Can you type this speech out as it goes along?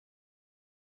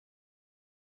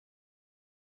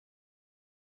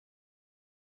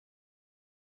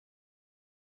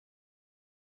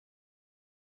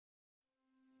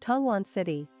Tongwan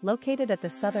City, located at the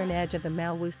southern edge of the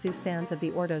Maowusu sands of the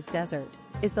Ordos Desert,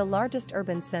 is the largest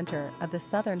urban center of the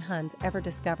Southern Huns ever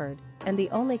discovered, and the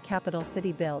only capital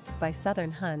city built by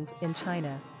Southern Huns in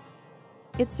China.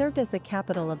 It served as the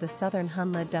capital of the Southern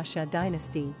Hun-led Daxia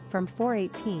dynasty from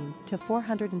 418 to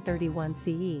 431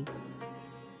 CE.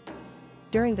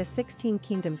 During the 16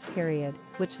 Kingdoms period,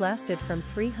 which lasted from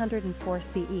 304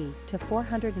 CE to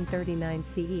 439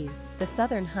 CE, the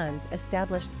Southern Huns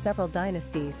established several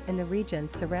dynasties in the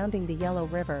regions surrounding the Yellow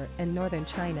River and northern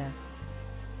China.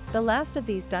 The last of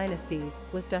these dynasties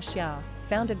was Daxia,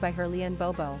 founded by Helian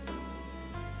Bobo.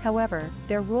 However,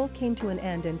 their rule came to an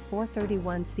end in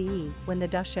 431 CE when the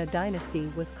Daxia dynasty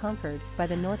was conquered by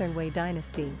the Northern Wei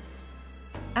dynasty.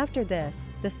 After this,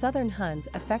 the Southern Huns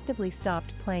effectively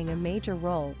stopped playing a major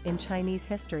role in Chinese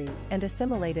history and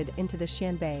assimilated into the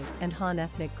Xianbei and Han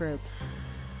ethnic groups.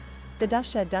 The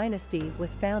Daxia dynasty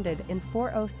was founded in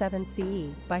 407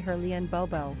 CE by Helian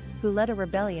Bobo, who led a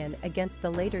rebellion against the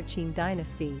later Qin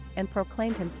dynasty and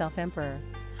proclaimed himself emperor.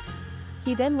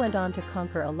 He then went on to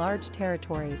conquer a large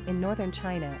territory in northern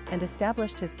China and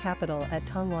established his capital at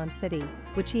Tongwan City,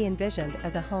 which he envisioned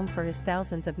as a home for his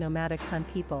thousands of nomadic Han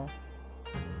people.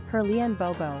 Helian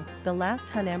Bobo, the last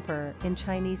Han emperor in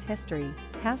Chinese history,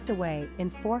 passed away in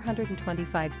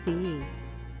 425 CE.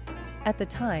 At the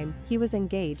time, he was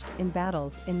engaged in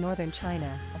battles in northern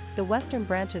China. The western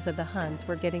branches of the Huns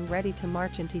were getting ready to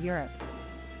march into Europe.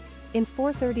 In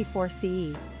 434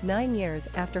 CE, 9 years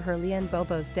after Helian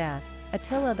Bobo's death,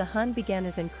 Attila the Hun began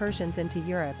his incursions into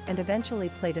Europe and eventually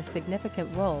played a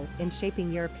significant role in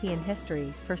shaping European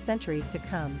history for centuries to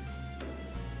come.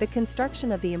 The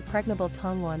construction of the impregnable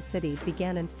Tongwan City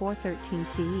began in 413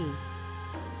 CE.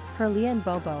 Helian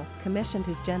Bobo commissioned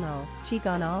his general,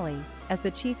 Qigong Ali, as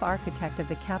the chief architect of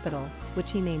the capital,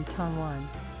 which he named Tongwan.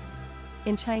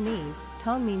 In Chinese,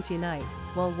 Tong means unite,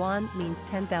 while Wan means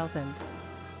 10,000.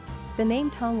 The name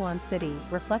Tongwan City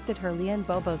reflected Helian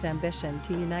Bobo's ambition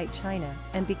to unite China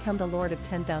and become the lord of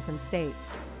 10,000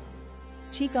 states.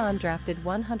 Qigong drafted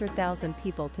 100,000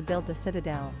 people to build the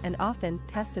citadel and often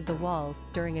tested the walls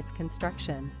during its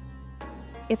construction.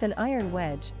 If an iron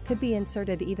wedge could be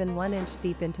inserted even 1 inch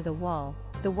deep into the wall,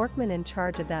 the workmen in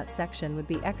charge of that section would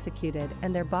be executed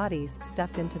and their bodies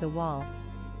stuffed into the wall.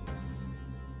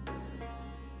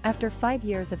 After 5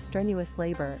 years of strenuous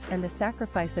labor and the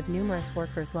sacrifice of numerous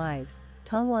workers' lives,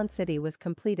 Tongwan City was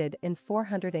completed in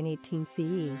 418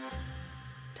 CE.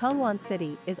 Tongwan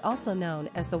City is also known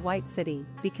as the White City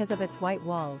because of its white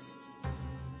walls.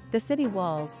 The city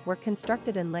walls were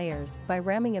constructed in layers by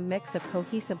ramming a mix of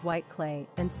cohesive white clay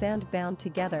and sand bound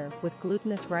together with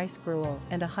glutinous rice gruel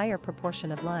and a higher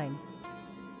proportion of lime.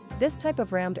 This type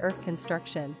of rammed earth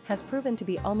construction has proven to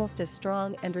be almost as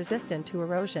strong and resistant to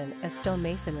erosion as stone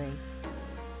masonry.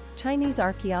 Chinese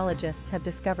archaeologists have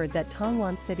discovered that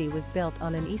Tongwan City was built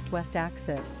on an east-west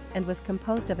axis and was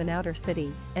composed of an outer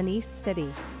city, an east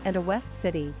city, and a west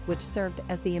city which served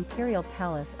as the imperial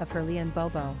palace of Helian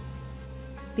Bobo.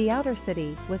 The outer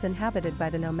city was inhabited by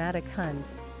the nomadic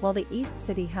Huns, while the east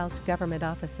city housed government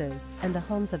offices and the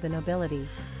homes of the nobility.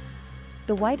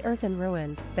 The white earthen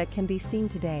ruins that can be seen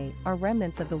today are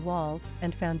remnants of the walls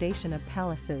and foundation of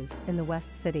palaces in the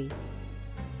west city.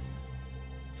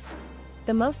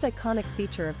 The most iconic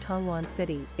feature of Tongwan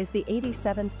City is the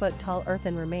 87-foot-tall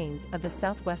earthen remains of the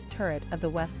southwest turret of the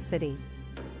West City.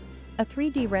 A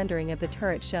 3D rendering of the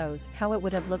turret shows how it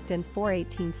would have looked in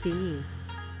 418 CE.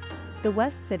 The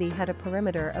West City had a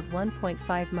perimeter of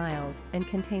 1.5 miles and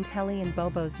contained Helian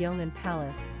Bobo's Yongnan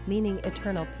Palace, meaning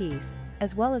eternal peace,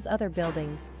 as well as other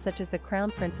buildings such as the Crown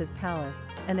Prince's Palace,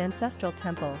 an ancestral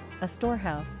temple, a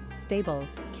storehouse,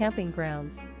 stables, camping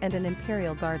grounds, and an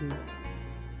imperial garden.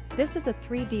 This is a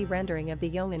 3D rendering of the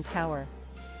Yongnan Tower.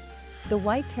 The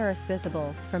white terrace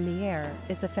visible from the air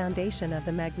is the foundation of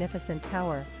the magnificent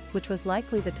tower, which was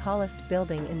likely the tallest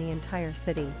building in the entire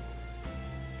city.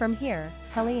 From here,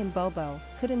 Helian Bobo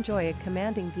could enjoy a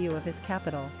commanding view of his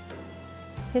capital.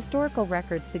 Historical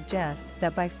records suggest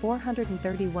that by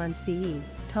 431 CE,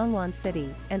 Tongwan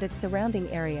City and its surrounding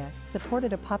area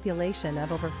supported a population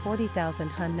of over 40,000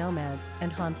 Han nomads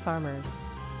and Han farmers.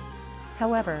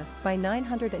 However, by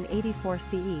 984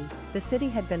 CE, the city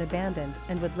had been abandoned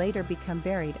and would later become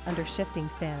buried under shifting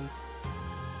sands.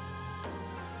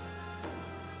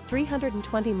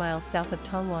 320 miles south of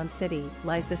Tongwan City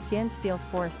lies the Xian Steel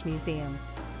Forest Museum.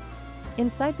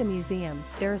 Inside the museum,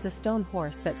 there is a stone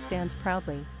horse that stands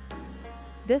proudly.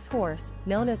 This horse,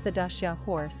 known as the Daxia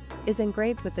horse, is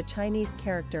engraved with the Chinese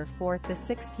character for the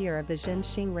 6th year of the Jin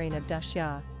Xing reign of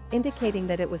Daxia, indicating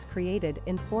that it was created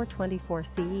in 424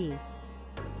 CE.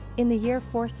 In the year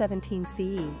 417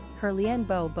 CE, Helian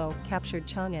Bobo captured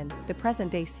Chang'an, the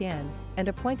present-day Xi'an, and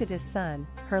appointed his son,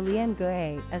 Helian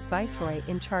Gui, as viceroy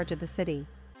in charge of the city.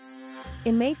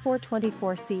 In May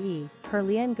 424 CE,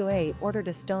 Helian Gui ordered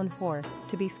a stone horse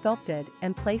to be sculpted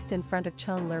and placed in front of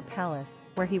Chonglur Palace,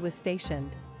 where he was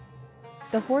stationed.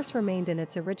 The horse remained in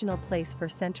its original place for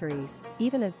centuries,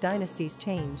 even as dynasties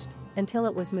changed, until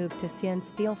it was moved to Xi'an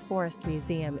Steel Forest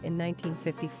Museum in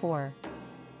 1954.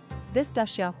 This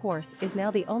Daxia horse is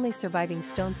now the only surviving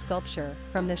stone sculpture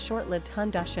from the short-lived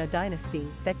Han Daxia dynasty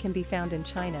that can be found in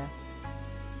China.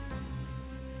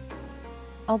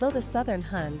 Although the Southern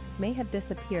Huns may have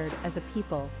disappeared as a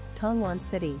people, Tongwan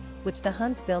City, which the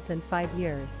Huns built in 5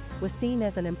 years, was seen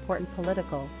as an important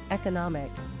political,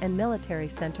 economic, and military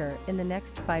center in the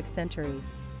next 5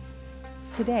 centuries.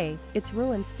 Today, its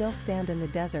ruins still stand in the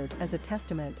desert as a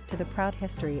testament to the proud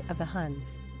history of the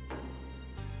Huns.